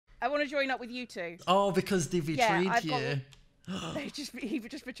I want to join up with you two. Oh, because they betrayed you. He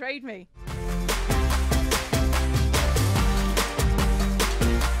just betrayed me.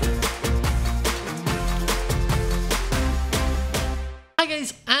 Hi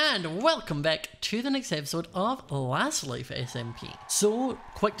guys, and welcome back to the next episode of Last Life SMP. So,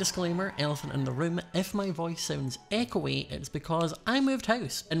 quick disclaimer, elephant in the room, if my voice sounds echoey, it's because I moved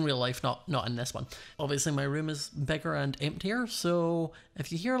house. In real life, not in this one. Obviously my room is bigger and emptier, so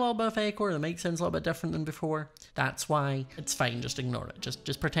if you hear a little bit of echo or the mic sounds a little bit different than before, that's why. It's fine, just ignore it.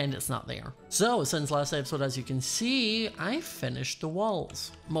 Just pretend it's not there. So, since last episode, as you can see, I finished the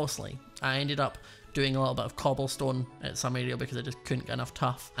walls, mostly. I ended up doing a little bit of cobblestone at some area because I just couldn't get enough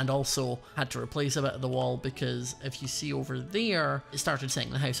tuff, and also had to replace a bit of the wall because if you see over there, it started setting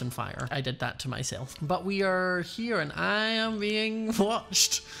the house on fire. I did that to myself. But we are here and I am being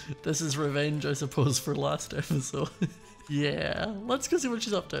watched. This is revenge, I suppose, for last episode. Yeah, let's go see what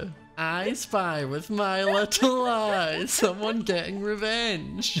she's up to. I spy with my little eye someone getting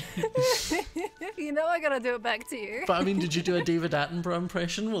revenge. You know I gotta do it back to you. But I mean, did you do a David Attenborough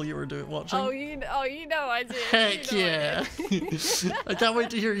impression while you were watching? Oh, you know I did. Heck yeah. I can't wait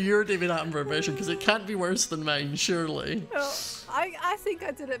to hear your David Attenborough impression because it can't be worse than mine, surely. Well, I think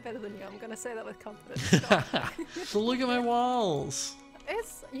I did it better than you. I'm gonna say that with confidence. So look at my walls.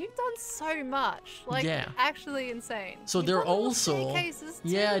 You've done so much, like, yeah. Actually insane. So You've they're done also staircases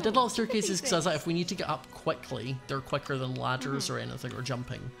yeah, too. I did a lot of staircases because I was like, if we need to get up quickly, they're quicker than ladders or anything or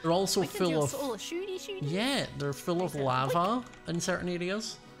jumping. They're also full of shooty. yeah, they're full of lava in certain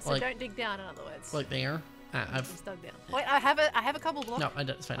areas. So like, don't dig down, in other words. like there. I've just dug down. Wait, I have a couple blocks. No, I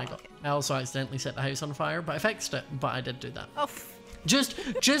did. It's fine. I got. Okay. I also accidentally set the house on fire, but I fixed it. But I did do that. Oh.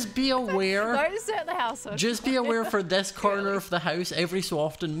 Just be aware. Don't set the house on. Just be aware for this corner of the house every so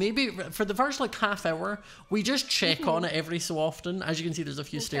often. Maybe for the first like half hour, we just check on it every so often. As you can see, there's a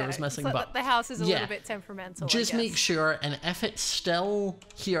few stairs missing, so but the house is a little bit temperamental. Just make sure, and if it's still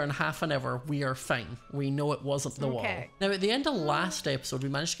here in half an hour, we are fine. We know it wasn't the wall. Now, at the end of last episode, we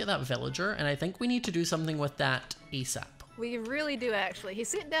managed to get that villager, and I think we need to do something with that ASAP. We really do, actually. He's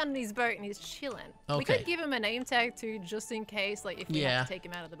sitting down in his boat and he's chilling. Okay. We could give him a name tag too, just in case, like if we have to take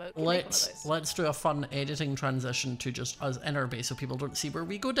him out of the boat. Let's do a fun editing transition to just us in our base so people don't see where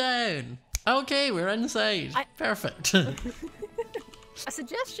we go down. Okay, we're inside. Perfect. A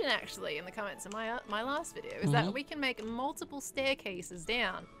suggestion, actually, in the comments of my last video is that we can make multiple staircases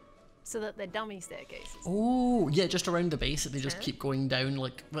down, so that they're dummy staircases. Oh, yeah, just around the base that they just keep going down,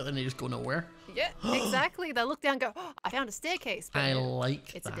 like, but then they just go nowhere. Yeah, exactly. They look down and go, oh, I found a staircase. But I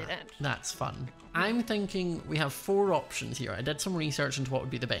like it's that. a dead end. That's fun. I'm thinking we have 4 options here. I did some research into what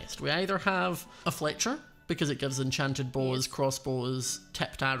would be the best. We either have a Fletcher, because it gives enchanted bows, crossbows,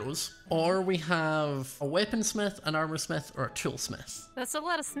 tipped arrows, or we have a weaponsmith, an armorsmith, or a toolsmith. That's a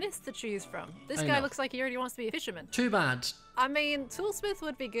lot of smiths to choose from. This guy looks like he already wants to be a fisherman. Too bad. I mean, toolsmith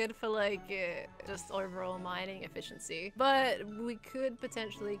would be good for like just overall mining efficiency, but we could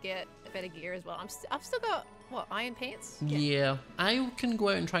potentially get better gear as well. I've still got what, iron pants? Yeah, I can go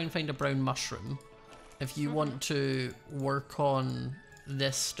out and try and find a brown mushroom if you want to work on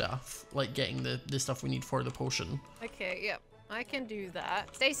this stuff, like getting the stuff we need for the potion. Okay, yep. I can do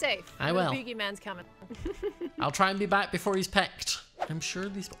that. Stay safe. I will. The boogeyman's coming. I'll try and be back before he's picked. I'm sure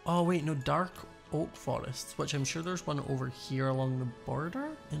these... Oh, wait, no, dark oak forests, which I'm sure there's one over here along the border.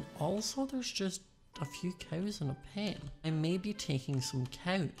 And also there's just a few cows in a pen. I may be taking some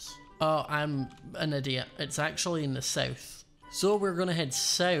cows. Oh, I'm an idiot. It's actually in the south. So we're going to head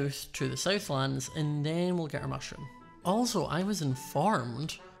south to the Southlands and then we'll get our mushroom. Also, I was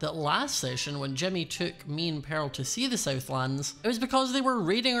informed that last session when Jimmy took me and Pearl to see the Southlands, it was because they were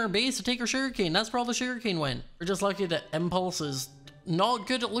raiding our base to take our sugarcane. That's where all the sugarcane went. We're just lucky that Impulse is not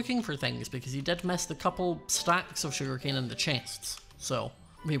good at looking for things because he did miss the couple stacks of sugarcane in the chests. So,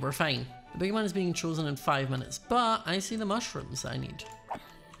 we were fine. The big man is being chosen in 5 minutes, but I see the mushrooms that I need.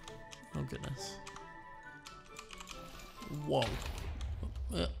 Oh goodness. Whoa.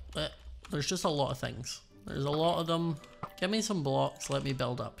 There's just a lot of things. There's a lot of them. Give me some blocks, let me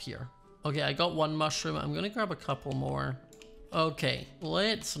build up here. Okay, I got 1 mushroom. I'm gonna grab a couple more. Okay,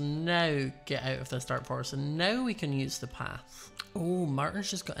 let's now get out of this dark forest and now we can use the path. Oh,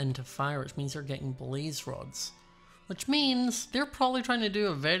 Martin's just got into fire, which means they're getting blaze rods. Which means they're probably trying to do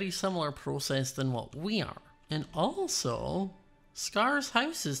a very similar process than what we are. And also, Scar's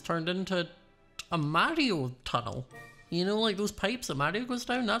house is turned into a Mario tunnel. You know, like those pipes that Mario goes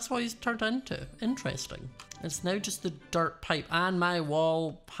down? That's what he's turned into. Interesting. It's now just the dirt pipe, and my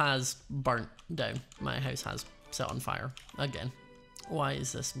wall has burnt down. My house has set on fire again. Why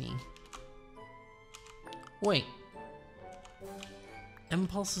is this me? Wait.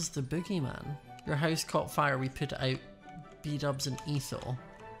 Impulse is the boogeyman. Your house caught fire, we put it out. B-dubs and etho.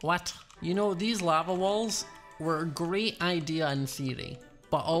 What? You know, these lava walls were a great idea in theory,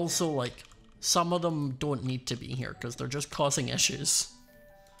 but also, like, some of them don't need to be here because they're just causing issues.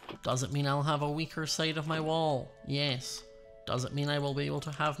 Does it mean I'll have a weaker side of my wall? Yes. Does it mean I will be able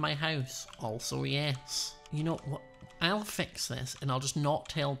to have my house? Also yes. You know what? I'll fix this and I'll just not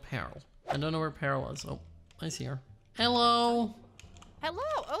tell Pearl. I don't know where Pearl is. Oh, I see her. Hello! Hello!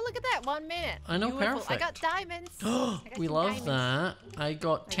 Oh, look at that. 1 minute. I know, Beautiful. perfect. I got diamonds. I got We some love diamonds. that. I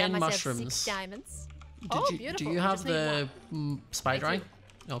got 10 I got myself mushrooms. 6 diamonds. Do Beautiful. you I have just need the one. spider I eye?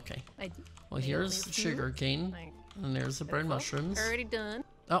 do. Okay. I do. Well, I here's do. sugar cane, Like, and there's the brown beautiful. mushrooms. Already done.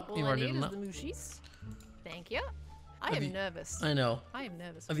 Oh, All you've I already need is done the that. mushies. Thank you. I Have am you- nervous. I know. I am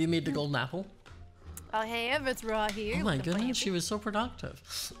nervous. Have you made the golden apple? I have. It's right here. Oh my with the goodness, she bamboo. was so productive.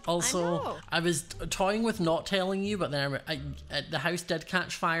 Also, know. I was toying with not telling you, but then the house did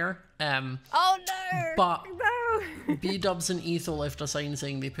catch fire. Oh no! But no! B-dubs and etho left a sign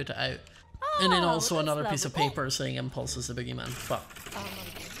saying they put it out. And then Oh, also that's another piece of lovely. paper saying Impulse is the boogeyman. But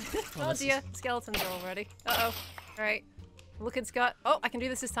Oh this dear, skeletons are already. Uh-oh. Alright. Looking Scott. Oh, I can do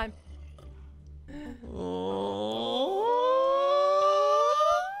this time.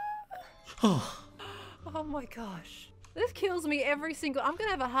 Oh my gosh. This kills me every single... I'm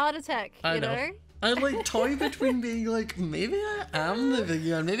gonna have a heart attack, I you know. know? I like toy between being like, maybe I am the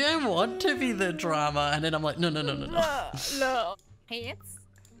boogeyman, maybe I want to be the drama, and then I'm like, no. No. Pants.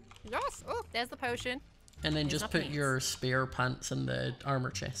 Yes. Oh, there's the potion. And then It's just not put pants. your spare pants in the armor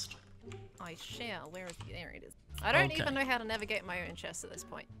chest. I shall. Where is it? There it is. I don't Okay. even know how to navigate my own chest at this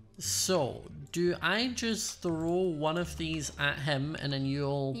point. So, do I just throw one of these at him and then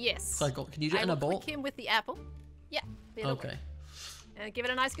you'll Yes. click on? Can you do it I in a will bolt? click him with the apple. Yeah. it'll work. Okay. And give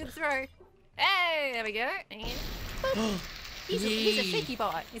it a nice good throw. Hey, there we go. And boop. He's a Yay. shaky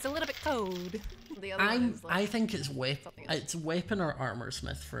boy. He's a little bit cold. The other one I is like, think it's something else. it's weapon or armor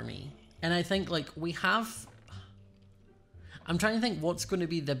smith for me, and I think like we have. I'm trying to think what's going to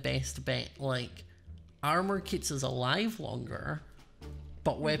be the best bet. Like, armor keeps us alive longer,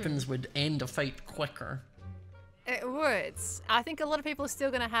 but weapons would end a fight quicker. It would. I think a lot of people are still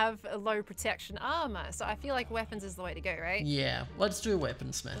going to have a low protection armor, so I feel like weapons is the way to go, right? Yeah, let's do a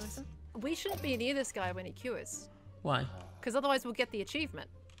weaponsmith. We shouldn't be near this guy when he cures, Why? because otherwise we'll get the achievement,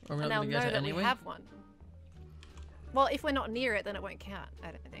 Are we and not they'll going to know get it that anyway? we have one. Well, if we're not near it, then it won't count, I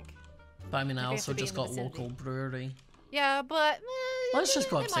don't think. But I mean, I we have also to be just in the got local vicinity. brewery. Yeah, but Let's just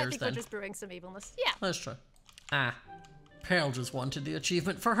go they might upstairs think we're then. just brewing some evilness. Yeah. That's true. Ah, Pearl just wanted the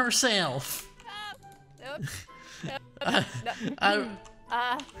achievement for herself.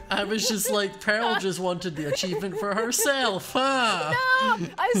 I was just like, Pearl just wanted the achievement for herself, huh?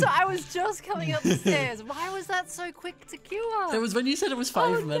 I was just coming up the stairs. Why was that so quick to cure? It was when you said it was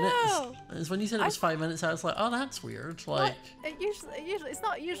 5 minutes. no. It was when you said it was 5 minutes, I was like, oh, that's weird. Like, It usually, it's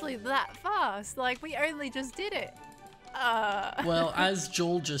not usually that fast. Like, we only just did it. well, as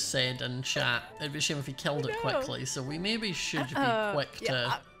Joel just said in chat, it'd be a shame if he killed it know. quickly, so we maybe should be quick yeah,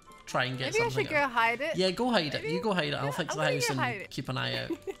 to try and get maybe I something should go hide it. Yeah, go hide it. Maybe- You go hide it. I'll yeah, fix I'm the gonna house go hide and it. keep an eye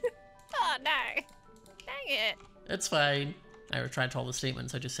out. Oh, no. Dang it. It's fine. I retract all the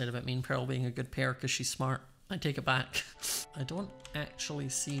statements I just said about me and Pearl being a good pair because she's smart. I take it back. I don't actually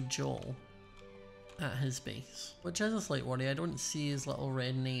see Joel at his base, which is a slight worry. I don't see his little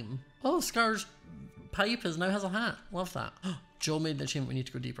red name. Oh, Scar's pipe now has a hat. Love that. Joel made the achievement. We need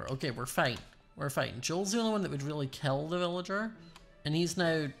to go deeper. Okay, we're fine. We're fine. Joel's the only one that would really kill the villager, and he's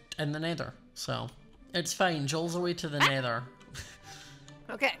now in the nether, so it's fine. Joel's away to the nether.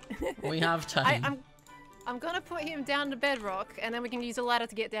 Okay. We have time. I'm gonna put him down to bedrock, and then we can use a ladder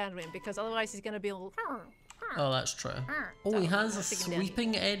to get down to him, because otherwise he's gonna be all... Oh, that's true. Oh, So, he has a I'll stick him down.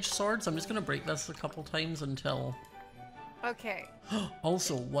 sweeping edge sword, so I'm just going to break this a couple times until... Okay.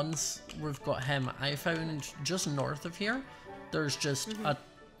 Also, once we've got him, I found just north of here, there's just a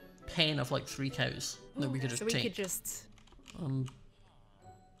pen of like 3 cows that we could just So we take. could just... I'm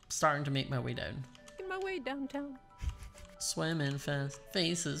starting to make my way down. Get my way downtown. Swimming fast,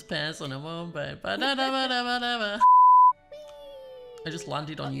 faces passing a moment. Ba-da-da-ba-da-ba-da-ba. I just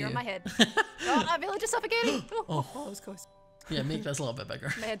landed on you. You're on my head. Oh, our village is suffocating! Oh, that was close. Yeah, make this a little bit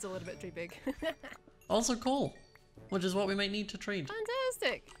bigger. My head's a little bit too big. Also coal, which is what we might need to trade.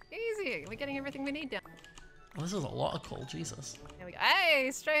 Fantastic! Easy! We're getting everything we need down. Oh, this is a lot of coal, Jesus. There we go.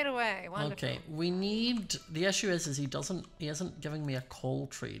 Hey, straight away. Wonderful. Okay, we need... The issue is he isn't giving me a coal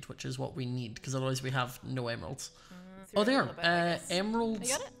trade, which is what we need, because otherwise we have no emeralds. Oh, there. Emeralds.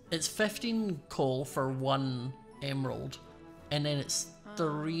 You got it? It's 15 coal for 1 emerald, and then it's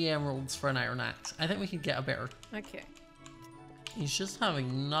 3 emeralds for an iron axe. I think we could get a better... Okay. He's just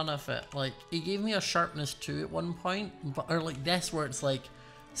having none of it. Like, he gave me a sharpness 2 at one point, but or like this where it's like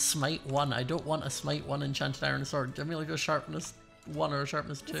smite 1. I don't want a smite 1 enchanted iron sword. Give me like a sharpness 1 or a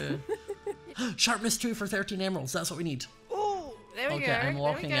sharpness 2. Sharpness 2 for 13 emeralds. That's what we need. Oh, there we go. Okay, I'm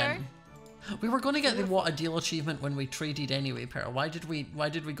locking there we in. We were going to get the what a deal achievement when we traded anyway, Pearl. Why did we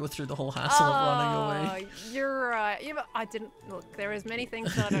go through the whole hassle of running away? You're right. Yeah, I didn't look. There is many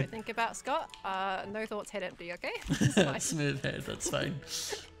things that I don't think about, Scott. No thoughts, head empty. Okay. It's fine. Smooth head. That's fine.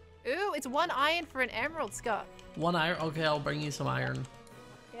 Ooh, it's 1 iron for an emerald, Scott. 1 iron. Okay, I'll bring you some iron.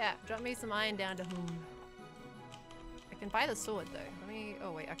 Yeah, drop me some iron down to home. I can buy the sword though. Let me.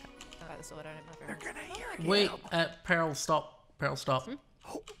 Oh wait, I can't buy the sword. I don't know. They're gonna hear it. Wait, Pearl, stop. Pearl, stop.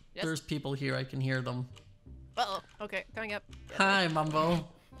 Yes? There's people here. I can hear them. Uh-oh. Okay, coming up. Hi, Mumbo.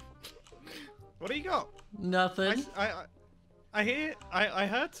 What do you got? Nothing. I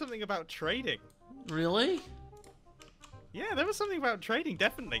heard something about trading. Really? Yeah, there was something about trading,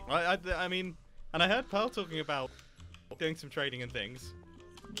 definitely. I mean, and I heard Pearl talking about doing some trading and things.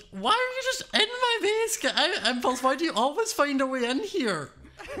 Why are you just in my base? Get out, Impulse. Why do you always find a way in here?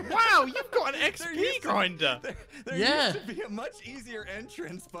 Wow, you've got an XP grinder. There Yeah. used to be a much easier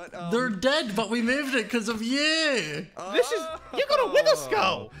entrance, but They're dead, but we moved it because of you. This is you got a wither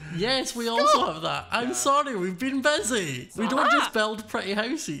skull. Yes, we also have that. I'm sorry, we've been busy. We don't just build pretty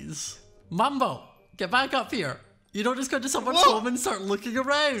houses. Mambo, get back up here. You don't just go to someone's What? home and start looking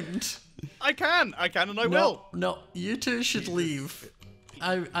around. I can, and I will. No, you two should leave.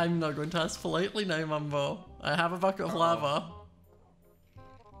 I'm not going to ask politely now, Mambo. I have a bucket of lava.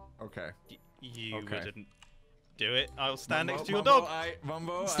 Okay. You Okay. wouldn't do it. I'll stand next to your Mumbo, dog.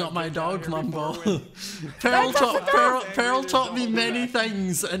 Mumbo, It's I've not my been down dog, here Mumbo. before with- Pearl taught me Don't do many that.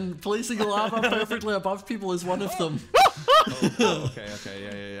 things, and placing lava perfectly above people is one of them.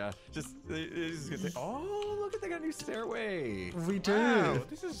 Okay, yeah. Just gonna say, oh, look at they got a new stairway. We do. Wow,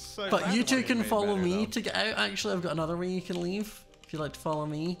 this is so. But you two Made can follow better, me though. to get out. Actually, I've got another way you can leave. If you'd like to follow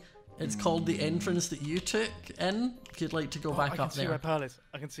me. It's called the entrance that you took in. If you'd like to go I back can up see where there. Pearl is.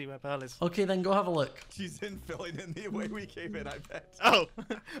 I can see where Pearl is. Okay, then go have a look. She's in filling in the way we came in, I bet. Oh,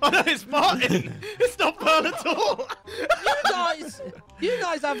 oh no, it's Martin. It's not Pearl at all. You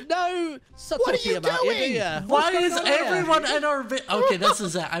guys have no subtlety about it, do you? Why is everyone in our Okay, this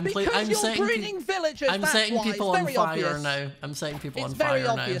is it. I'm Because you're setting. breeding villagers. I'm that's setting why. people It's on very fire obvious. now. I'm setting people It's on very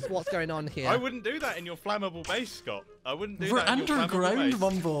fire obvious now. what's going on here. I wouldn't do that in your flammable base, Scott. I wouldn't do We're that in your flammable underground, base.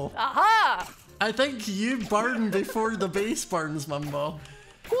 Mumbo. Aha! I think you burn before the base burns, Mumbo.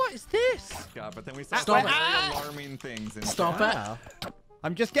 What is this? God, but then we saw Stop some it. very alarming things. In Stop chat. it.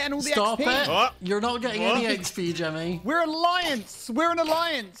 I'm just getting all the Stop XP. it. What? You're not getting What? any XP, Jimmy. We're an alliance. We're an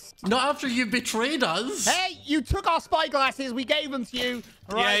alliance. Not after you betrayed us. Hey, you took our spyglasses. We gave them to you.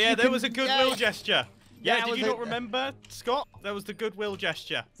 All right, Yeah, you there can- was a goodwill yeah. gesture. Yeah, Yeah, it did was you a- not remember, Scott? There was the goodwill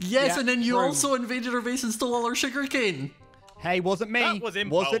gesture. Yes, Yeah, and then you true. also invaded our base and stole all our sugarcane. Hey, wasn't me. That was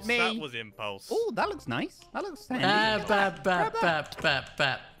impulse. Wasn't me. That was impulse. Oh, that looks nice. That looks handy. Bap, bap, bap, bap,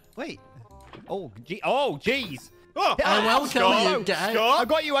 bap. Wait. Oh, jeez. Oh, I will kill Scott, you. Get out. I Scott.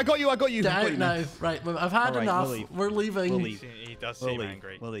 got you. Get I got you out now. Right, well, I've had All right, enough. we'll leave. We're leaving. We'll leave. He does We'll seem leave.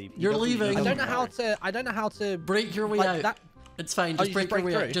 angry. We'll leave. You're leaving. I don't know how to. I don't know how to Break your way like out. that. It's fine. Oh, Just you break just your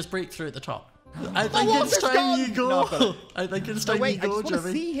way break out. through? Just break through at the top. I think water's it's time gone! you go. No, I've got it. I think it's No, time wait. you I go, just want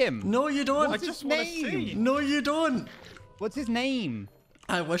to Jimmy. see him. No, you don't. I What's just his want to name? see. No, you don't. What's his name?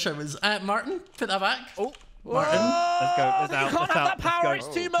 I wish I was. Martin, put that back. Oh. Martin. Let's go. Let's You out. can't Let's have out. that power. Let's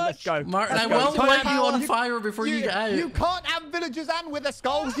It's go. too much. Let's go. Martin, I Let's go. will Turn let you power. on fire before you get out. You can't have villagers and wither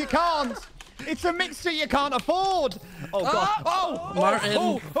skulls. You can't. It's a mixture you can't afford. Oh god. Oh. Martin.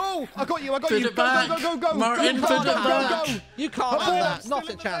 Oh. I got you. I got Put you. it back. Go. Martin, You put can't it have back. Go. You can't have that. Not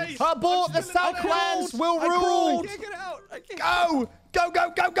a chance. Abort. The Southlands will rule. I can't get out. I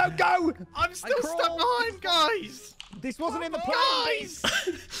can't. Go. I'm still stuck crawled. behind, guys. This wasn't in the plan. Guys.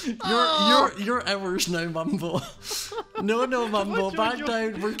 You're ours now, Mumbo. No, Mumbo, joined back your-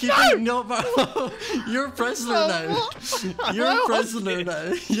 down. We're keeping no. You're prisoner now. what? You're prisoner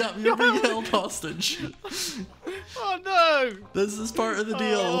now. Yep, you're being held hostage. Oh no. This is part of the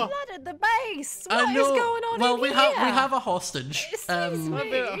deal. Oh. Flooded the base. What I is know. going on Well, in we here? have a hostage. Excuse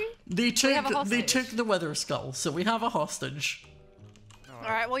me. They took have a hostage. the wither skull, so we have a hostage. All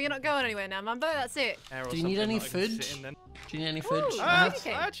right. Well, you're not going anywhere now, Mumbo. That's it. Do you need any food? Do you need any food? Ooh, Ah,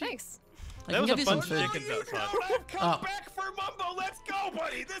 okay. actually- Thanks. I There can was give a you some bunch of food. chickens outside. I've come Oh. back for Mumbo. Let's go,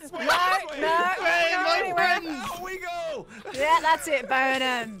 buddy. This way. No, this way. no, Hey, we're my not going anywhere. friends. Out we go. Yeah, that's it. Burn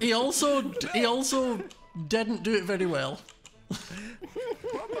him. He also didn't do it very well.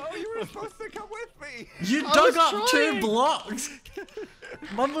 Mumbo, you were were supposed to come with me. You dug up 2 blocks.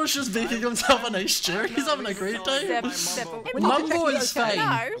 Mumbo's just making himself a nice chair. He's having a great time. Mumbo is fine.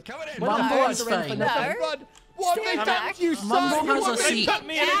 No. Coming in. Mumbo is fine. No. What have they Stand done back. to you, son? Mumbo has a They seat. put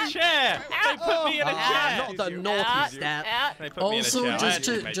me in a chair. They put me in a chair. Not the naughty step. They put me in a Also, chair. I just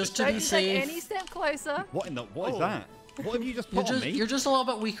actually to made just this to Don't be you take any safe, step closer. What is that? What have you just put on me? you're just a little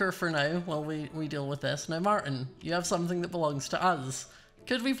bit weaker for now while we deal with this. Now, Martin, you have something that belongs to us.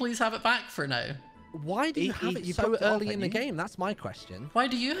 Could we please have it back for now? Why do you have it you so dropped it off, early in the haven't you? game? That's my question. Why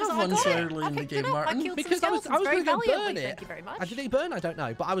do you have I one got so it. early I in the picked it game, up. I Martin? killed Because I was skeletons going to very go burn valiantly, it. thank you very much. Did they burn? I don't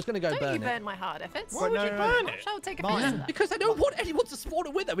know, but I was going to go Don't you burn it. burn my hard efforts. Why would you burn it? I would take Martin. offense to that. Because I don't want anyone to spawn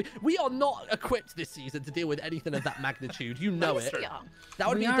it with it. We are not equipped this season to deal with anything of that magnitude. You know Yes, it. we are. That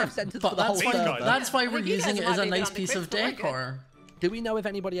would We be a are, death sentence but for the whole that's why, server. that's why I we're think you using guys it as might a be nice the piece of unequipped, but we're decor. Do we know if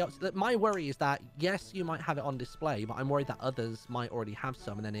anybody else? My worry is that yes, you might have it on display, but I'm worried that others might already have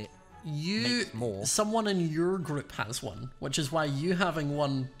some, and then it makes more. Someone in your group has one, which is why you having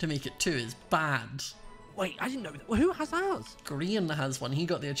one to make it 2 is bad. Wait, I didn't know. Who has ours? Green has one. He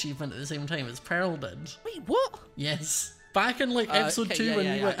got the achievement at the same time as Pearl did. Wait, what? Yes. Back in like episode Okay, 2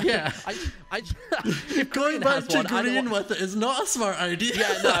 when you went, yeah. If Going Green back has to one, I don't green want- with it is not a smart idea.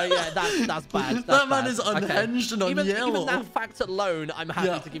 that's bad. That's That man bad. is Okay. unhinged and on Even yellow. that fact alone, I'm happy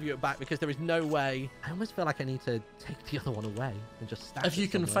Yeah. to give you it back because there is no way. I almost feel like I need to take the other one away and just stash If you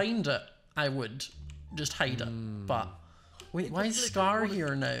it can somewhere. find it, I would just hide it. But wait, why is Scar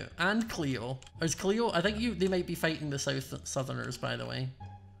here now? And Cleo? Or is Cleo? I think they might be fighting the Southerners, by the way.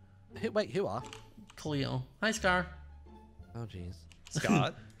 Wait, who are? Cleo. Hi, Scar. Oh, jeez.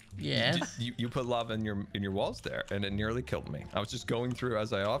 Scott, Yeah. you put lava in your walls there, and it nearly killed me. I was just going through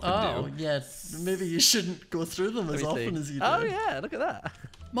as I often Oh, do. yes. Maybe you shouldn't go through them as Let me often see. as you do. Oh yeah, look at that.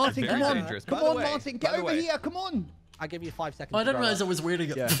 Martin, Very come on. dangerous. Come By the on, way- Martin. Get by the over way- here. Come on. I give you 5 seconds. Oh, I to didn't grow realize up. I was wearing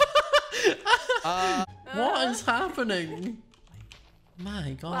it. Yeah. What is happening?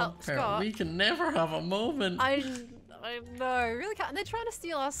 My God, Well, Pearl, Scott- we can never have a moment. I know, really can't. And they're trying to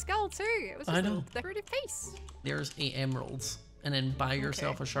steal our skull too. It was just I know. a decorative piece. There's 8 emeralds, and then buy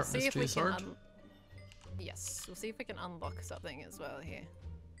yourself a See sharpness if 2 we sword. can yes, we'll see if we can unlock something as well here.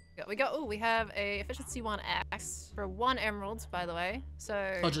 We have a efficiency 1 axe for 1 emerald, by the way. So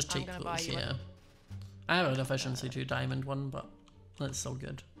I'll just I'm take gonna buy those, you yeah. one. I have an efficiency 2 diamond one, but that's still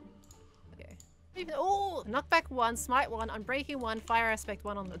good. Okay. Oh, knockback 1, smite 1, unbreaking 1, fire aspect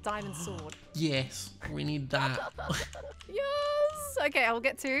 1 on the diamond sword. Yes, we need that. Yes. Okay, I'll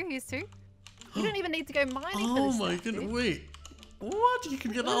get 2. Here's 2. You don't even need to go mining for Oh this my stuff, goodness, dude. wait. What? You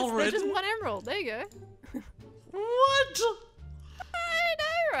can get Well, all they're red? just 1 emerald. There you go. What? I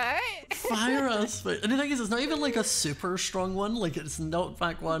know, right? Fire aspect. And the thing is, it's not even like a super strong one. Like, it's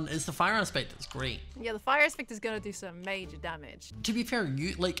knockback one. It's the fire aspect that's great. Yeah, the fire aspect is gonna do some major damage. To be fair,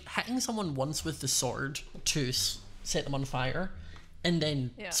 you like hitting someone once with the sword to set them on fire, and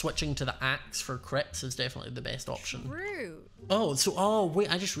then Yeah. switching to the axe for crits is definitely the best option. True. Oh, wait,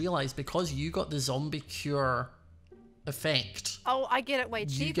 I just realized because you got the zombie cure effect. Oh, I get it way You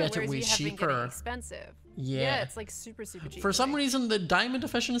cheaper, get it whereas way you have been cheaper. getting expensive. Yeah. it's like super cheap. For some reason, the diamond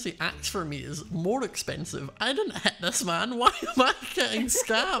efficiency axe for me is more expensive. I didn't hit this man. Why am I getting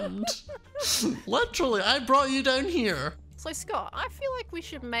scammed? Literally, I brought you down here. So Scott, I feel like we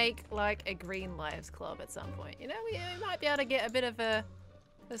should make like a Green Lives Club at some point. You know, we might be able to get a bit of a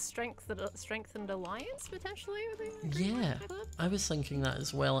strengthened alliance potentially with the Green Yeah, Lives Club. I was thinking that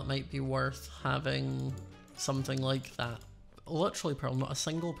as well. It might be worth having something like that. Literally, Pearl, not a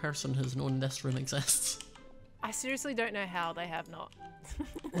single person has known this room exists. I seriously don't know how they have not.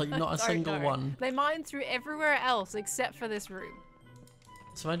 Like, not a Don't single know. one. They mine through everywhere else except for this room.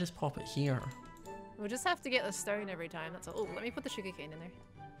 So I just pop it here. We'll just have to get the stone every time. That's all. Oh, let me put the sugarcane in there.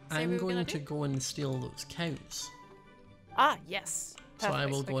 Say I'm we were going gonna to do? go and steal those cows. Ah, yes. So I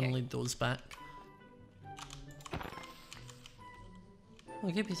Perfect, will go okay. and lead those back.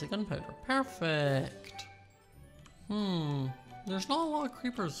 Okay, piece of gunpowder. Perfect. There's not a lot of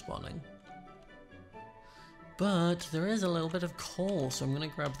creepers spawning. But there is a little bit of coal, so I'm going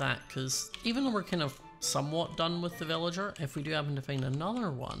to grab that, because even though we're kind of somewhat done with the villager, if we do happen to find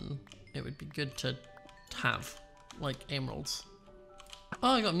another one, it would be good to have, like, emeralds. Oh,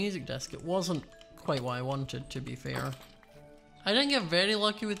 I got a music disc. It wasn't quite what I wanted, to be fair. I didn't get very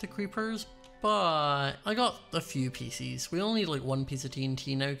lucky with the creepers, but I got a few pieces. We only need like 1 piece of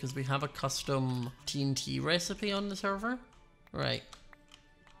TNT now because we have a custom TNT recipe on the server. Right.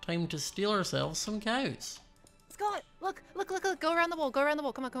 Time to steal ourselves some cows. Scott, look, go around the wall, Come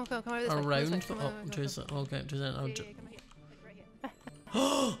on, come over this way, Around? this way. Come on, Oh, okay, to that. Yeah, come here. Right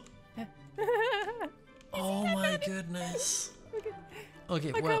here. Oh my goodness. Okay,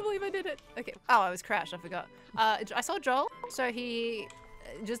 I well, can't believe I did Oh, I was crashed. I forgot. I saw Joel, so he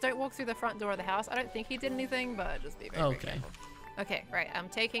just don't walk through the front door of the house. I don't think he did anything, but just be very, very careful. Okay, right. I'm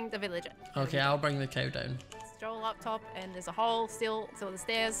taking the villager. Okay, I'll bring the cow down. It's Joel up top, and there's a hole still the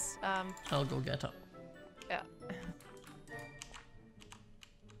stairs. I'll go get up. Yeah.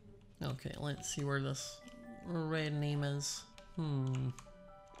 Okay, let's see where this red name is.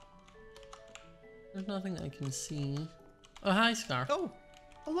 There's nothing I can see. Oh, hi, Scar. Oh,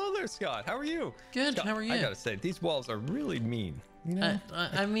 hello there, Scott. How are you? Good, Scott, how are you? I gotta say, these walls are really mean. You know?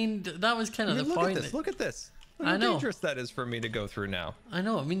 I mean, that was kind of the look point. at this. Look at this. Look I how know. dangerous that is for me to go through now. I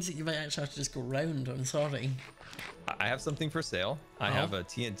know, it means that you might actually have to just go round. I'm sorry. I have something for sale. I Oh. have a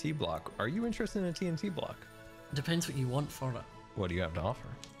TNT block. Are you interested in a TNT block? Depends what you want for it. What do you have to offer?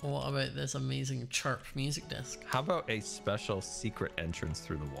 What about this amazing chirp music disc? How about a special secret entrance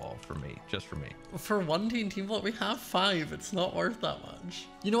through the wall for me? Just for me. For one TNT block, we have 5. It's not worth that much.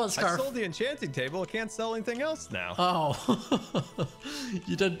 You know what, I Scarf? sold the enchanting table. I can't sell anything else now. Oh,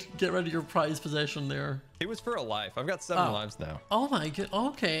 you did get rid of your prized possession there. It was for a life. I've got 7 lives now. Oh my god.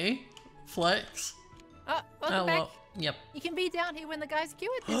 Okay, flex. Oh, welcome Oh, back. well, yep. You can be down here when the guys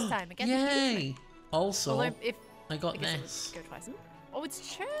cured this time. Again. Yay! Also, Although if I got I guess this. go twice. Oh,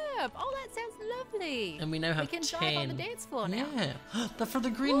 it's Chirp. Oh, that sounds lovely. And we now have we can 10. drive on the dance floor now. Yeah, they're for the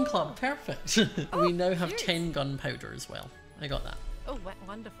green club. Perfect. We now have 10 gunpowder as well. I got that. Oh,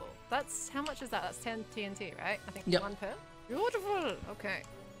 wonderful. That's how much is that? That's 10 TNT, right? I think Yep. 1 per. Beautiful. Okay.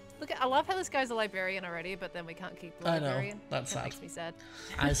 Look, I love how this guy's a librarian already, but then we can't keep the I know, librarian. that's that sad. makes me sad.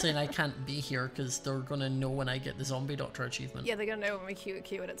 I was saying I can't be here because they're gonna know when I get the zombie doctor achievement. Yeah, they're gonna know when we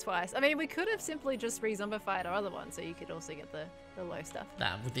cured it twice. I mean, we could have simply just re-zombified our other one, so you could also get the low stuff.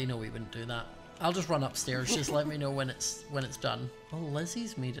 Nah, but they know we wouldn't do that. I'll just run upstairs. Just let me know when it's done. Oh,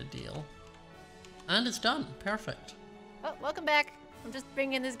 Lizzie's made a deal, and it's done. Perfect. Oh, welcome back. I'm just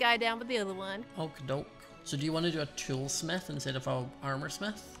bringing this guy down with the other one. Okie doke. So do you want to do a toolsmith instead of a armor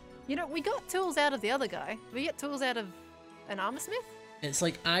smith? You know, we got tools out of the other guy. We get tools out of an armor smith? It's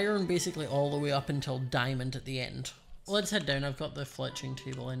like iron basically all the way up until diamond at the end. Let's head down. I've got the fletching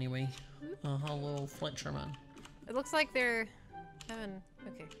table anyway. Oh, hello, Fletcher man. It looks like they're having...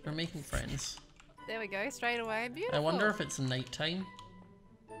 Okay. They're making friends. There we go, straight away. Beautiful. I wonder if it's nighttime.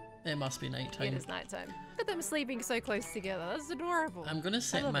 It must be nighttime. It is nighttime. Look at them sleeping so close together. That's adorable. I'm gonna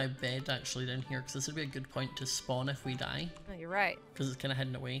set love my bed actually down here because this would be a good point to spawn if we die. Oh, you're right. Because it's kind of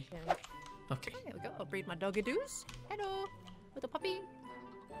hidden away. Yeah. Okay. There we go. I'll breed my doggadoos. Hello, little puppy.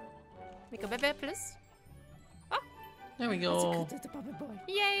 Make a baby, please. There we go. That's a puppy boy.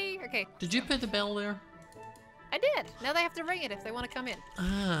 Yay! Okay. Did you put the bell there? I did. Now they have to ring it if they want to come in.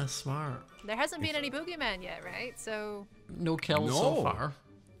 Ah, smart. There hasn't been any boogeyman yet, right? So No kills so No. far.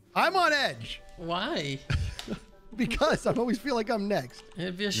 I'm on edge Why? because I always feel like I'm next.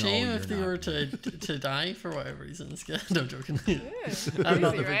 It'd be a shame you're if they not. were to die for whatever reason. No, I'm joking. yeah. I'm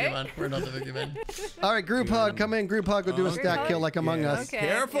not the Crazy, right? boogeyman. We're not the boogeyman. All right, group hug, come in. Group hug, we'll do a Group stack hug? kill like Among Us. Okay.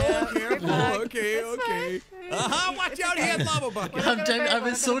 Careful, yeah, careful. group hug. Okay, It's okay. fine. Watch out here, lava bucket. We're I'm not gonna tempted. I burn-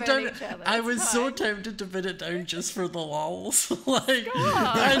 was we're so not gonna burn tempted. each other. I It's was so fine. tempted to put it down just for the lulz. Like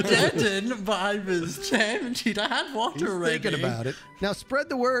I didn't, but I was tempted. I had water He's already. thinking about it. Now spread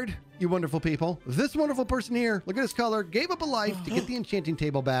the word, you wonderful people. This wonderful person here, look at his color, gave up a life to get the enchanting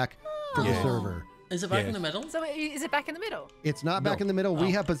table back for the Yeah. server. Is it back Yeah. in the middle? So is it back in the middle? It's not back in the middle.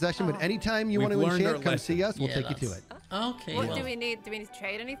 We have possession, but anytime you want to We've learned our enchant, come lesson. see us. We'll Yeah, take you to that's- it. Okay. What well, do we need? Do we need to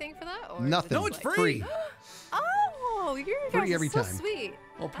trade anything for that? Or is it Nothing. just No, it's like- free. Oh, you guys Free are every so time. sweet.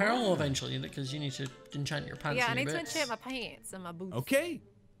 Well, Pearl will eventually need it because you need to enchant your pants Yeah, I and need your to boots. enchant my pants and my boots. Okay.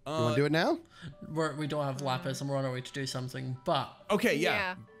 You want to do it now? We don't have lapis and we're on our way to do something, but Okay,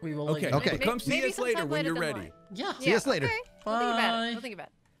 yeah. we will. Okay, let you okay. know. Come see Maybe us later sometime when later you're down the ready. Yeah. See us later. Okay. We'll think about Bye. it. We'll think about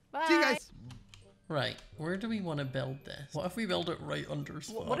it. Bye. See you guys. Right. Where do we want to build this? What if we build it right under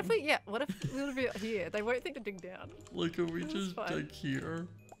spawn? What if we? Yeah. What if we live out here? They won't think to dig down. Like, if we That's just fine. dig here?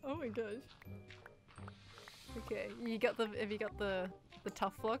 Oh my gosh. Okay. You got the? Have you got the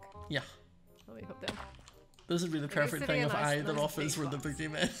tough block? Yeah. Let me hop down. This would be the Maybe perfect sitting thing a if nice- either nice of us big were the box.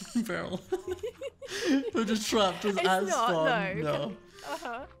 boogeyman, Pearl. We're just trapped as It's not. spawn. No. Uh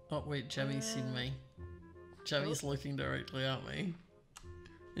huh. Oh wait, Jimmy's seen me. Jimmy's looking directly at me.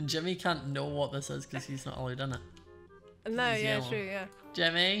 And Jimmy can't know what this is because he's not allowed in it. No. He's Yeah. yellow. True. Yeah.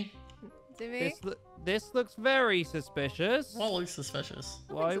 Jimmy? Jimmy. This looks very suspicious. What looks suspicious?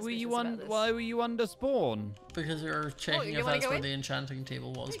 Why Nothing were you suspicious about this. Why were you under spawn? Because we were checking you if wanna that's go where in? the enchanting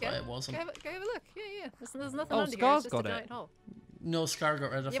table was, There but you it go. wasn't. Go have a look. Yeah. There's nothing Oh, under here. Scar's It's just got a it. giant hole. No, Scar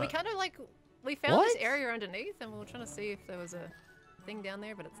got rid of Yeah, we it. kind of like we found this What? area underneath, and we were trying to see if there was a thing down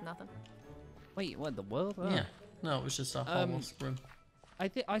there, but it's nothing. Wait, what the world? Oh. Yeah. No, it was just a hollow room.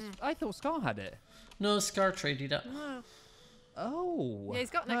 I thought Scar had it. No, Scar traded it. No. Oh. Yeah, he's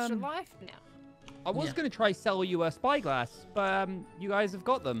got an extra life now. I was Yeah. gonna try sell you a spyglass, but you guys have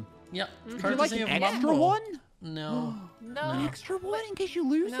got them. Yep. Would you like Courtesy an of extra Mumble. one? No. No. An extra one in case you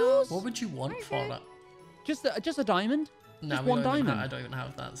lose No. those? What would you want for it? Just a diamond? No, Just we one don't even diamond. I don't even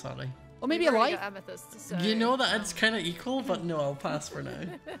have that, sorry. Or maybe We've a already life? got amethyst, so, You know that it's kind of equal, but no, I'll pass for now.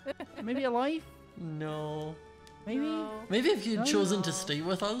 Maybe a life? No. Maybe? No. Maybe if you'd No. chosen to stay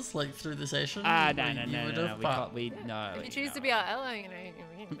with us, like, through the session, No, you would have, we but... can't. No. If you choose to be our ally, you know,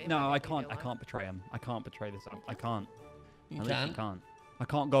 you can be No, like, I you can't. know I what? can't betray him. I can't betray this. I can't. You I literally can. can't. I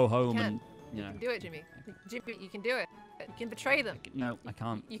can't go home can. and You can do it, Jimmy. Jimmy, you can do it. You can betray them. No, I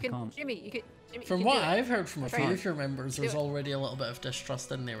can't. You I can, can't. Jimmy. You can. Jimmy, From you can what do it. I've heard from a Betray few it. of your members, Do there's it. already a little bit of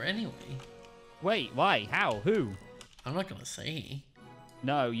distrust in there anyway. Wait, why? How? Who? I'm not gonna say.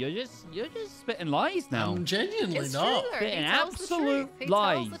 No, you're just spitting lies now. I'm genuinely It's not. true, though. Spitting He tells the absolute truth. He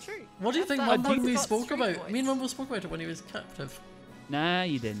lies. tells the truth. What do you That's think that. Mumble and me He's got spoke street about? voice. Me and Mumble spoke about it when he was captive. Nah,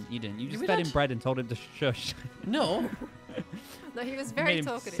 you didn't. You didn't. You Yeah, just we fed did. him bread and told him to shush. No. No, he was You very made him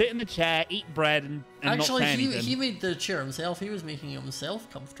talkative. sit in the chair, eat bread, and Actually, not say he anything. made the chair himself. He was making himself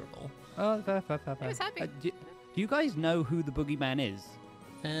comfortable. Oh, fair. He was happy. Do you guys know who the boogeyman is?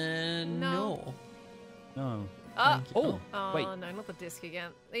 No. No. Oh, Oh, oh wait. no, not the disc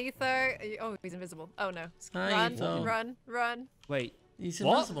again. Ether. Oh, he's invisible. Oh no. Hi, Run, Ether. run. Wait. He's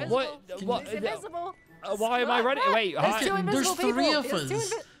What? invisible. What? Invisible. What? He's invisible. Why am I running? Wait. There's hi- two invisible There's people. three of There's two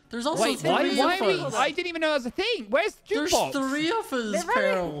us. invi- There's also Wait, three why of are we? us. I didn't even know that was a thing. Where's the There's jukebox? three of us, They're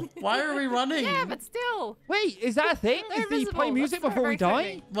Pearl. running. Why are we running? Yeah, but still. Wait, is that a thing? They're Is he invisible. play music That's before we very die?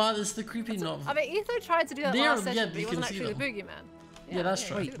 threatening. Well, it's the creepy novel. I mean, Ether tried to do that They are- last session, yeah, but he you wasn't can see actually the them. boogeyman. Yeah, that's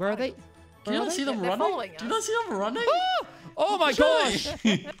true. Wait, where are they? Do you not see them They're running? following Do you not us. see them running? Oh my gosh!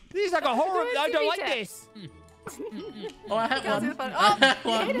 This is like a horror. Doing I don't TV like test. this. Oh, I hit Can't one. do the fun. I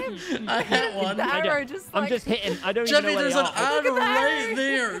Oh, hit you one. hit I hit one. The I don't- arrow just I'm like... just hitting. I don't Jimmy, even know where there's they an are. arrow the right arrow.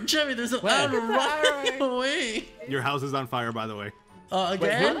 there. Jimmy, there's an Where? arrow Look at the right arrow. away. Your house is on fire, by the way. Run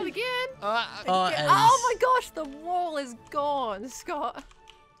Again? it again. Oh, Again. it Oh is. my gosh, the wall is gone, Scott.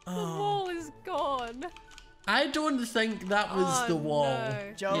 The Oh. wall is gone. I don't think that was Oh, the wall.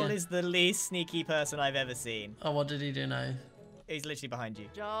 no. Joel Yeah. is the least sneaky person I've ever seen. Oh, what did he do now? He's literally behind you.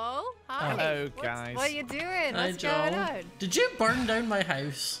 Joel, hi. Hello, What's- guys. What are you doing? Hi, What's going Joel. on? Did you burn down my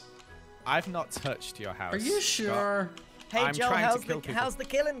house? I've not touched your house. Are you sure? Hey I'm Joel, trying to how's kill the, people. how's the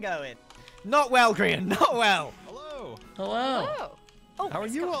killing going? Not well, Grian, not well. Hello. Hello. Oh. Oh, How are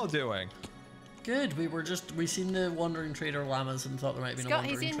Scott. you all doing? Good. We seen the wandering trader llamas and thought there might be a Scott,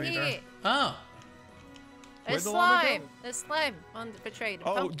 he's wandering in trader. here. Oh. There's Where'd the llama go? slime. There's slime on the betrayed.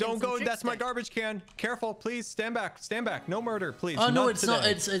 Oh, pumpkins don't and go. That's my dripsticks. garbage can. Careful, please. Stand back. Stand back. No murder, please. Oh no, it's not.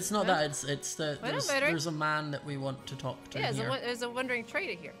 today. It's not Huh? that. It's the We're not there's, murdering. there's a man that we want to talk to Yeah, here. there's a wandering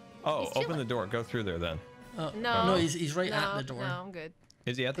trader here. Oh, He's open chilling. the door. Go through there then. No. No, he's right no, at the door. No, I'm good.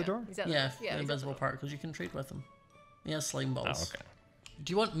 Is he at the door? He's at Yeah, the, the he's at the invisible door. particles. You can trade with him. He has slime Oh, balls. okay.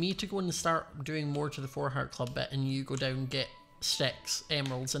 Do you want me to go and start doing more to the 4-Heart Club bit and you go down, get sticks,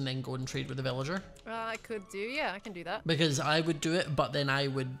 emeralds, and then go and trade with the villager? I could do, yeah, I can do that. Because I would do it, but then I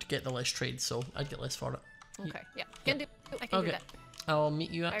would get the less trade, so I'd get less for it. Okay, yeah, I can do Okay. that. I'll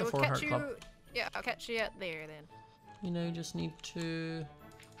meet you at I the will 4-Heart catch you. Club. Yeah, I'll catch you at there then. You know, just need to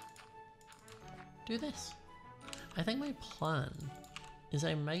do this. I think my plan is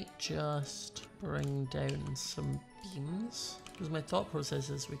I might just bring down some beams, because my thought process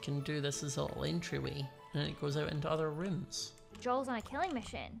is we can do this as a little entryway and it goes out into other rooms. Joel's on a killing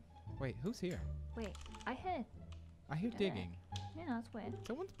mission. Wait, who's here? Wait, I heard. I hear digging. Yeah, that's weird.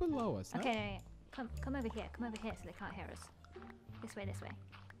 Someone's below us. Okay, no. Come over here. Come over here so they can't hear us. This way, this way.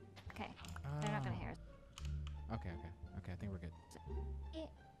 Okay. They're not gonna hear us. Okay, I think we're good.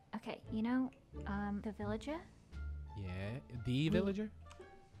 Okay, you know, the villager? Yeah, the villager?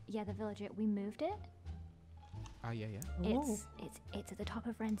 Yeah, the villager. We moved it. Oh, yeah. It's at the top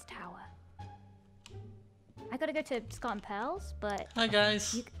of Ren's tower. I gotta go to Scott and Pearl's, but Hi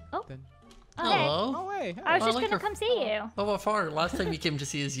guys. oh, Then- oh, hey. Hello. Oh, wait. I was Oh, I just like gonna your- come see you. Oh, what for? Last time you came to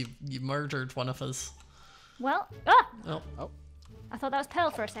see us, you murdered one of us. Well, Oh. I thought that was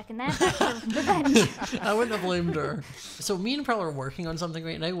Pearl for a second there. Back to revenge. I wouldn't have blamed her. So me and Pearl are working on something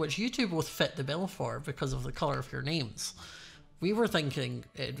right now, which you two both fit the bill for because of the colour of your names. We were thinking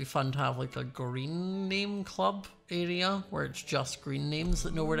it'd be fun to have like a green name club area where it's just green names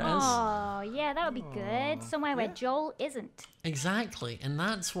that know where it is. Oh, yeah, that would be good. Somewhere where Joel isn't. Exactly, and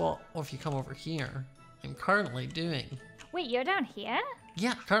that's what, if you come over here, I'm currently doing. Wait, you're down here?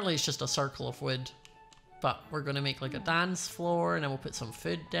 Yeah, currently it's just a circle of wood. But we're going to make like a dance floor and then we'll put some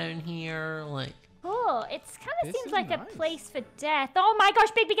food down here, like... Cool. sure. It kind of This seems is like a nice. place for death. Oh my gosh,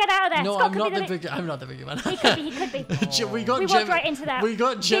 Bigby, get out of there! No, Scott I'm could not be the big. I'm not the big man. He could be. He could be. We got We Jimmy. walked right into that. We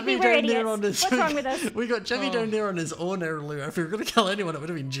got Jimmy Bigby, we're down there idiots. on his. What's wrong with us? We got Jimmy down there on his own earlier. If we were gonna kill anyone, it would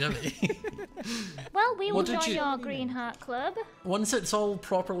have been Jimmy. Well, we will What did join you- your Green Heart Club. Once it's all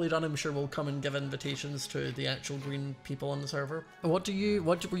properly done, I'm sure we'll come and give invitations to the actual green people on the server. What were you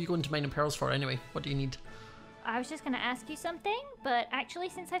going to mine and pearls for anyway? What do you need? I was just going to ask you something, but actually,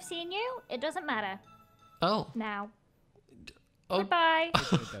 since I've seen you, it doesn't matter. Oh. Now. Oh. Goodbye. It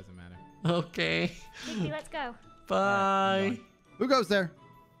doesn't matter. Okay. Bigby, let's go. Bye. Who goes there?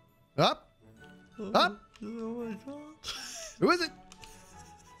 Up? Up? Oh my god. Who is it?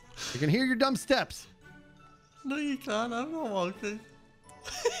 I can hear your dumb steps. No, you can't. I'm not walking.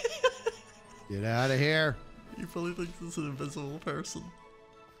 Get out of here. He probably thinks it's an invisible person.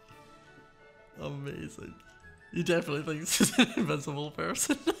 Amazing. He definitely thinks it's an invisible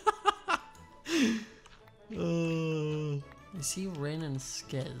person. You see Ren and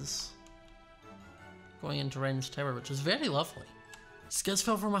Skiz going into Ren's tower, which is very lovely. Skiz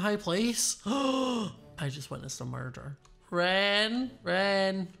fell from a high place. I just witnessed a murder. Ren.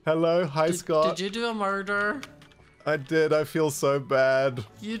 Hello, hi Scott. Did you do a murder? I did. I feel so bad.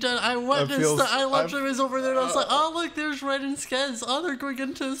 You did. I witnessed that. I literally was over there and I was like, oh look, there's Ren and Skiz. Oh, they're going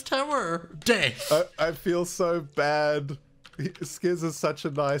into his tower. Death. I feel so bad. Skiz is such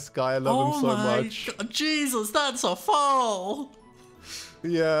a nice guy. I love him so much. God, Jesus, that's a fall.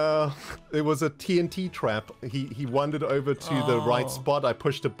 Yeah, it was a TNT trap. He wandered over to the right spot. I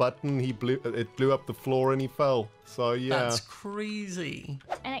pushed a button. It blew up the floor and he fell. So yeah. That's crazy.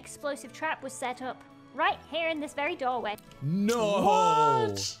 An explosive trap was set up right here in this very doorway. No.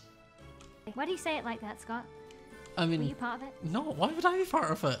 What? Why do you say it like that, Scott? I mean, Were you part of it? no, why would I be part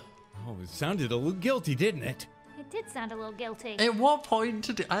of it? Oh, it sounded a little guilty, didn't it? It did sound a little guilty. At what point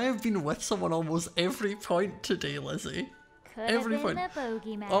today? I have been with someone almost every point today, Lizzie. Could have every been point. the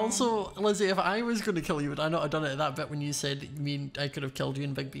bogeyman. Also, Lizzie, if I was going to kill you, would I not have done it at that bit when you said I could have killed you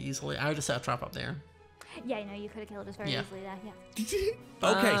and Bigby easily? I would have set a trap up there. Yeah, no, you could have killed us very Yeah. easily there, yeah.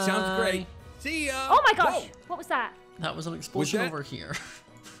 Okay, Bye. sounds great. See ya. Oh my gosh! Whoa. What was that? That was an explosion that- over here.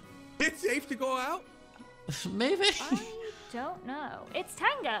 It's safe to go out? Maybe. I don't know. It's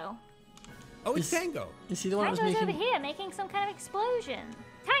Tango. Oh, it's Is- Tango. Is he the one that was Tango's making... over here making some kind of explosion.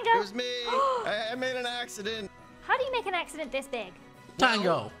 Tango! It was me. I made an accident. How do you make an accident this big?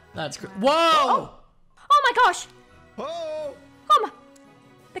 Tango. That's great. Whoa! Oh my gosh! Oh. Oh my...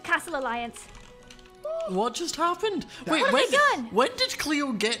 The Castle Alliance. What just happened? Wait, What have they done? when did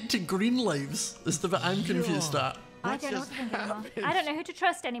Cleo get to green lives? Is the bit I'm confused at. I don't know what to think anymore. I don't know who to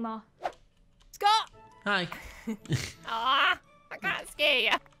trust anymore. Scott! Hi. Ah, I can't scare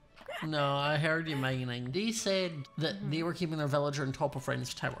you. No, I heard you mining. They said that they were keeping their villager on top of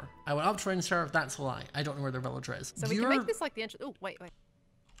Ren's tower. I went up to Ren's tower. That's a lie. I don't know where their villager is. So we can make this like the entrance. Oh, wait.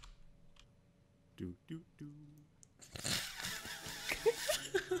 Do, do, do.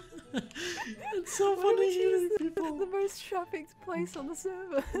 It's so funny hearing people. The most trafficked place on the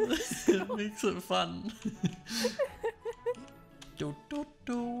server. It makes it fun. do, do,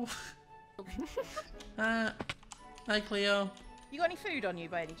 do. Hi, Cleo. You got any food on you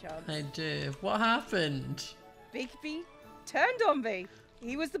by any chance? I do. What happened? Bigby turned on me.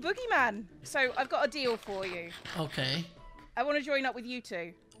 He was the boogeyman. So I've got a deal for you. Okay. I want to join up with you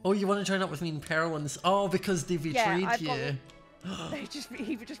two. Oh, you want to join up with me and Pearl and this? Oh, because they betrayed I've you. got-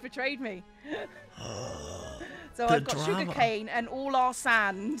 He just betrayed me. So The I've got drama. sugarcane and all our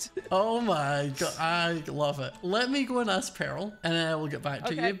sand. Oh my god, I love it. Let me go and ask Pearl, and then I will get back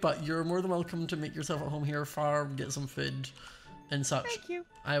to Okay. you. But you're more than welcome to make yourself at home here, farm, get some food, and such. Thank you.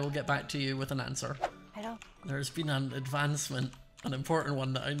 I will get back to you with an answer. Hello. There's been an advancement, an important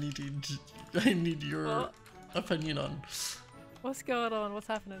one that I need your opinion on. What's going on? What's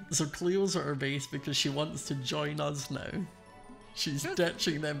happening? So Cleo's at her base because she wants to join us now. She's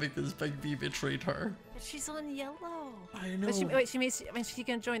ditching them because Big B betrayed her. But she's on yellow. I know. But she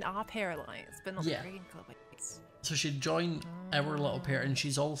can join our pair alliance, but not Yeah. the green club. So she'd join our little pair, and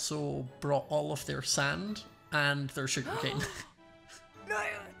she's also brought all of their sand and their sugarcane. No,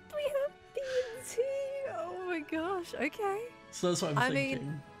 we have TNT. Oh my gosh. Okay. So that's what I'm thinking.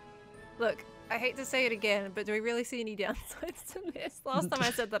 mean, look, I hate to say it again, but do we really see any downsides to this? Last time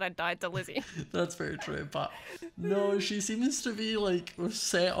I said that I died to Lizzie. That's very true, but no, she seems to be like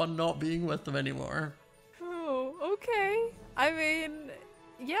set on not being with them anymore. Oh, okay. I mean,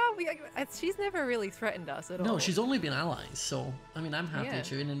 yeah, she's never really threatened us at all. No, she's only been allies, so I mean, I'm happy Yeah.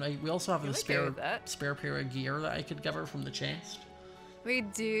 to. And then we also have I'm a okay spare with that. spare pair of gear that I could give her from the chest. We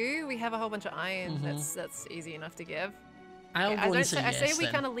do. We have a whole bunch of iron. Mhm. That's easy enough to give. I'll I go and say I say yes we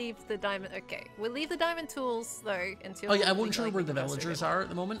then. kind of leave the diamond. Okay, we'll leave the diamond tools though until. Oh yeah, I we won't show her go where the investigate villagers more. are at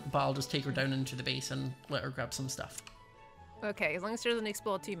the moment, but I'll just take her down into the base and let her grab some stuff. Okay, as long as she doesn't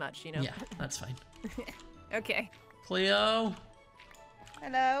explore too much, you know. Yeah, that's fine. Okay. Cleo.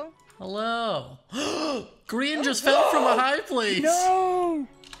 Hello. Hello. Green just fell from a high place. No.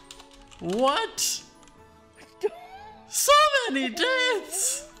 What? So many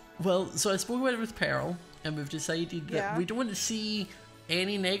deaths. Well, so I spoke about it with Pearl, and we've decided that we don't want to see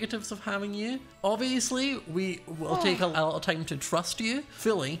any negatives of having you. Obviously, we will take a little time to trust you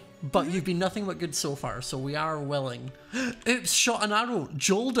fully, but you've been nothing but good so far, so we are willing. Oops, shot an arrow.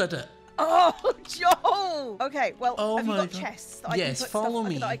 Joel did it. Oh, Joel! Okay, well, Oh have you my got God. chests that I Yes, can put follow stuff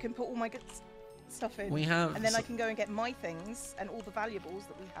me. that I can put all my good stuff in? We have and then I s- can go and get my things and all the valuables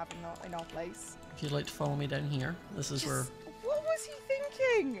that we have in our place. If you'd like to follow me down here, this is where... What was he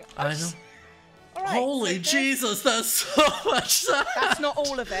thinking? I know. All right, Holy so there's- Jesus, that's so much sand. That's not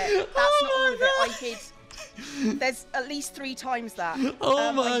all of it. That's not all of it. I hid. There's at least 3 times that.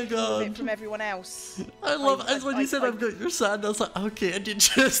 Oh my I hid all of God. it from everyone else. I love it. When you said I've got your sand, I was like, okay, and it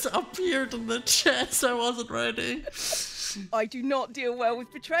just appeared in the chest. I wasn't ready. I do not deal well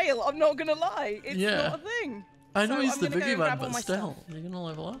with betrayal. I'm not gonna lie. It's Yeah. not a thing. I know So he's I'm the gonna go and boogeyman, grab all but my still. stuff. You're gonna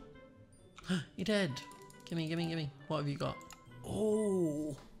level up? You did. Gimme, gimme, gimme. What have you got?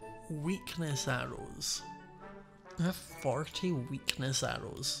 Oh, weakness arrows. I have 40 weakness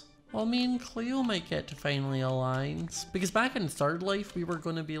arrows. Well, me and Cleo might get to finally alliance. Because back in Third Life, we were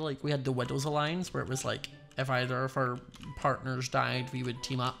going to be like, we had the Widows Alliance, where it was like, if either of our partners died, we would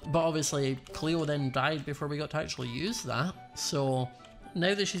team up. But obviously, Cleo then died before we got to actually use that. So,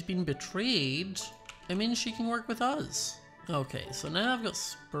 now that she's been betrayed, it means she can work with us. Okay, so now I've got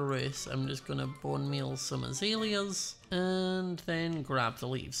Spruce. I'm just going to bone meal some azaleas, and then grab the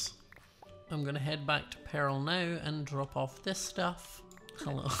leaves. I'm going to head back to Pearl now and drop off this stuff.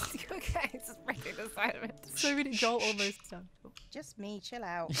 Hello. Okay, it's just breaking the side of it. So many Joel almost done. Just me, chill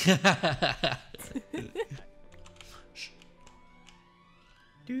out.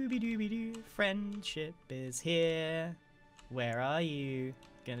 Dooby dooby doo, friendship is here. Where are you?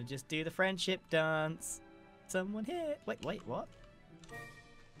 Gonna just do the friendship dance. Someone here. Wait, what?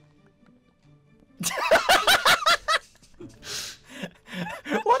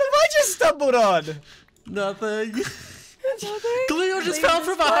 What have I just stumbled on? Nothing. Nothing. Cleo just fell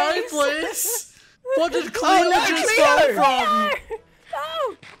from a high place. What did Cleo Oh, no, just Cleo! fall from?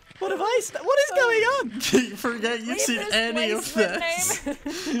 No! What have I? What is going on? Forget you've Leave seen this any place, of red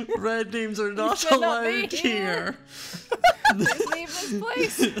this. Red names are not should not be allowed here. here. Just leave this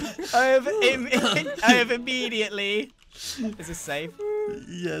place. I have immediately. Is this safe?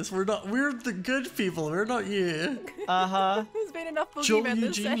 Yes, we're not. We're the good people. We're not you. There's been enough Joel, boogeymen you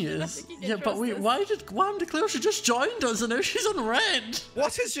this session. I genius. think you can Yeah, but trust wait, us. why did Cleo? She just joined us and now she's on red.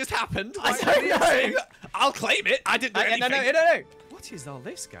 What has just happened? I Why don't are you know. saying that? I'll claim it. I didn't do anything. No. What is all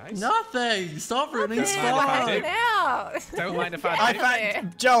this, guys? Nothing. Stop ruining Yeah, Fine, we're fine. spot. hanging out. Don't mind if I I do.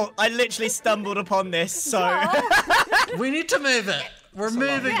 found Joel. I literally stumbled upon this. So We need to move it. We're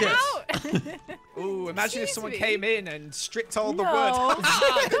moving Get it. out. Ooh, imagine if Excuse someone me. came in and stripped all the No. wood.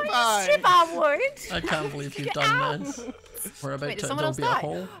 Don't strip our wood. I can't believe you've Get done out. this. We're about Wait, did to. someone There'll else be a die?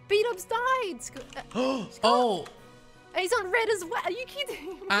 hole. Beat-up's died. Oh, And he's on red as well. Are you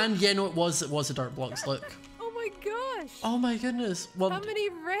kidding? and yeah, no, it was a dark blocks. Look. Oh my gosh. Oh my goodness. Well, How many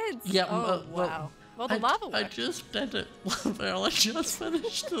reds? yeah. Oh, well, wow. Well, the lava I worked. just did it. Well, I just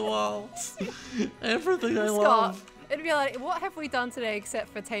finished the walls. Everything I Scott, love. it'd be like, what have we done today except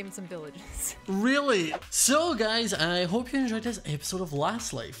for tame some villages? Really? So guys, I hope you enjoyed this episode of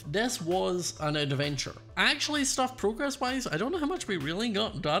Last Life. This was an adventure. Actually, stuff progress-wise, I don't know how much we really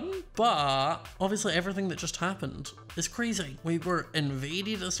got done, but obviously everything that just happened is crazy. We were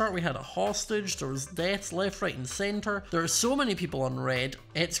invaded at the start, we had a hostage, there was deaths left, right, and center. There are so many people on red,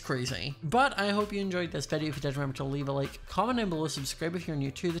 it's crazy. But I hope you enjoyed this video. If you did, remember to leave a like, comment down below, subscribe if you're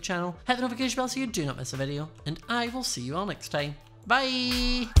new to the channel, hit the notification bell so you do not miss a video, and I will see you all next time.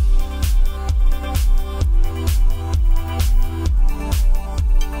 Bye!